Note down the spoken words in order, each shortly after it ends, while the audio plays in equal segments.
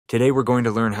Today we're going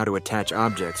to learn how to attach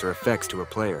objects or effects to a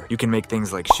player. You can make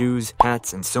things like shoes,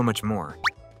 hats, and so much more.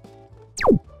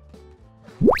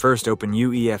 First, open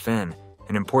UEFN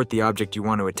and import the object you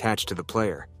want to attach to the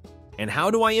player. And how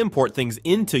do I import things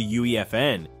into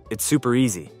UEFN? It's super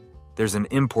easy. There's an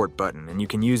import button and you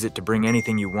can use it to bring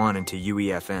anything you want into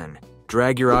UEFN.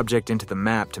 Drag your object into the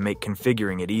map to make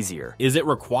configuring it easier. Is it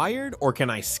required, or can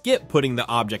I skip putting the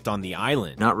object on the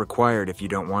island? Not required if you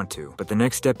don't want to, but the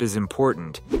next step is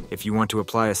important if you want to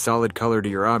apply a solid color to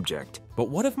your object. But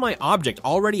what if my object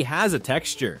already has a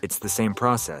texture? It's the same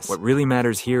process. What really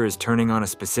matters here is turning on a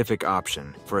specific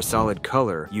option. For a solid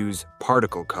color, use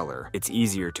particle color. It's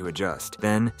easier to adjust.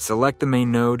 Then, select the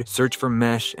main node, search for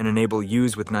mesh, and enable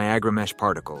use with Niagara mesh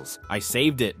particles. I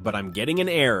saved it, but I'm getting an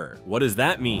error. What does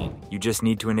that mean? You just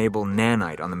need to enable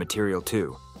nanite on the material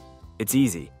too. It's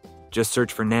easy. Just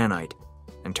search for nanite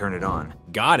and turn it on.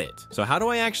 Got it. So how do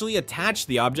I actually attach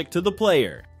the object to the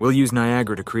player? We'll use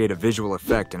Niagara to create a visual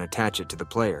effect and attach it to the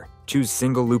player. Choose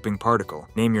single looping particle,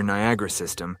 name your Niagara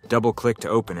system, double-click to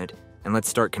open it, and let's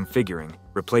start configuring.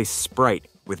 Replace sprite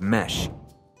with mesh.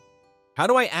 How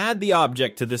do I add the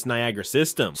object to this Niagara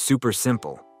system? Super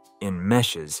simple. In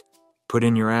meshes, put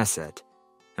in your asset,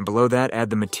 and below that add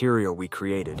the material we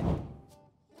created.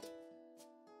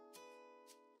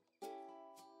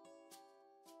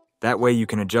 That way you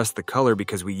can adjust the color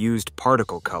because we used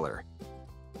particle color.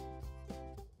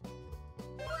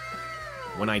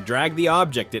 When I drag the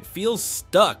object, it feels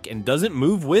stuck and doesn't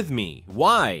move with me.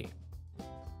 Why?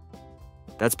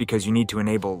 That's because you need to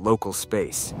enable local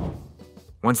space.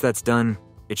 Once that's done,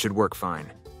 it should work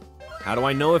fine. How do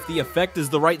I know if the effect is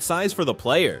the right size for the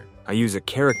player? I use a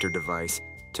character device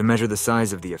to measure the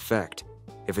size of the effect.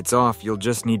 If it's off, you'll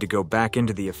just need to go back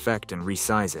into the effect and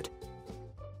resize it.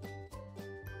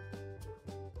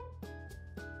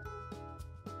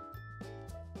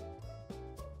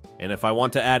 And if I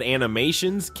want to add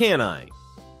animations, can I?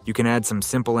 You can add some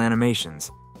simple animations,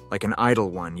 like an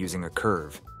idle one using a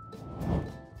curve.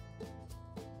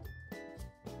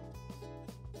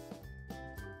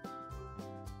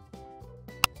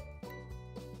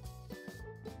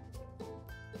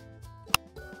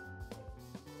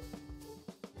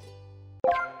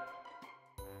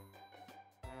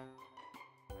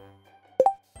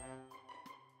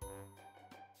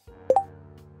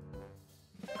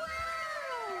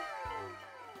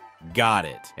 Got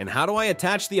it. And how do I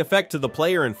attach the effect to the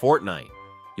player in Fortnite?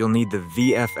 You'll need the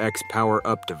VFX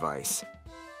Powerup Device.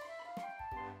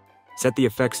 Set the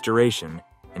effect's duration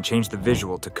and change the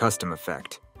visual to custom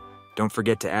effect. Don't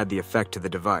forget to add the effect to the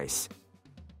device.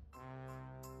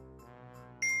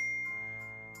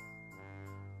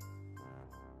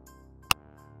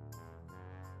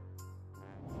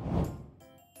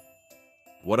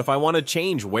 What if I want to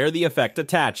change where the effect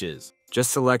attaches?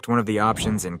 Just select one of the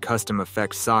options in Custom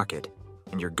Effect Socket,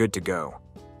 and you're good to go.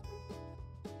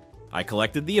 I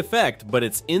collected the effect, but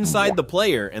it's inside the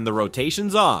player and the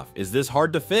rotation's off. Is this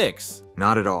hard to fix?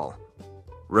 Not at all.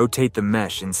 Rotate the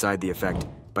mesh inside the effect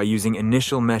by using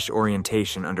Initial Mesh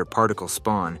Orientation under Particle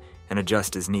Spawn and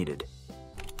adjust as needed.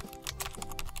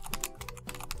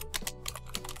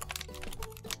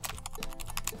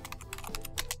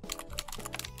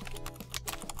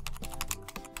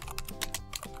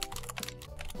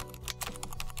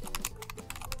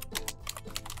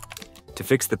 To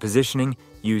fix the positioning,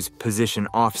 use Position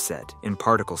Offset in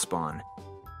Particle Spawn.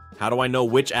 How do I know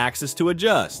which axis to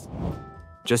adjust?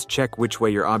 Just check which way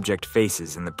your object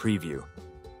faces in the preview.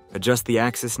 Adjust the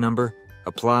axis number,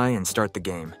 apply, and start the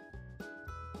game.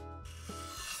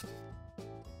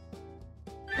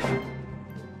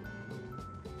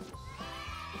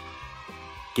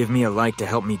 Give me a like to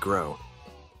help me grow.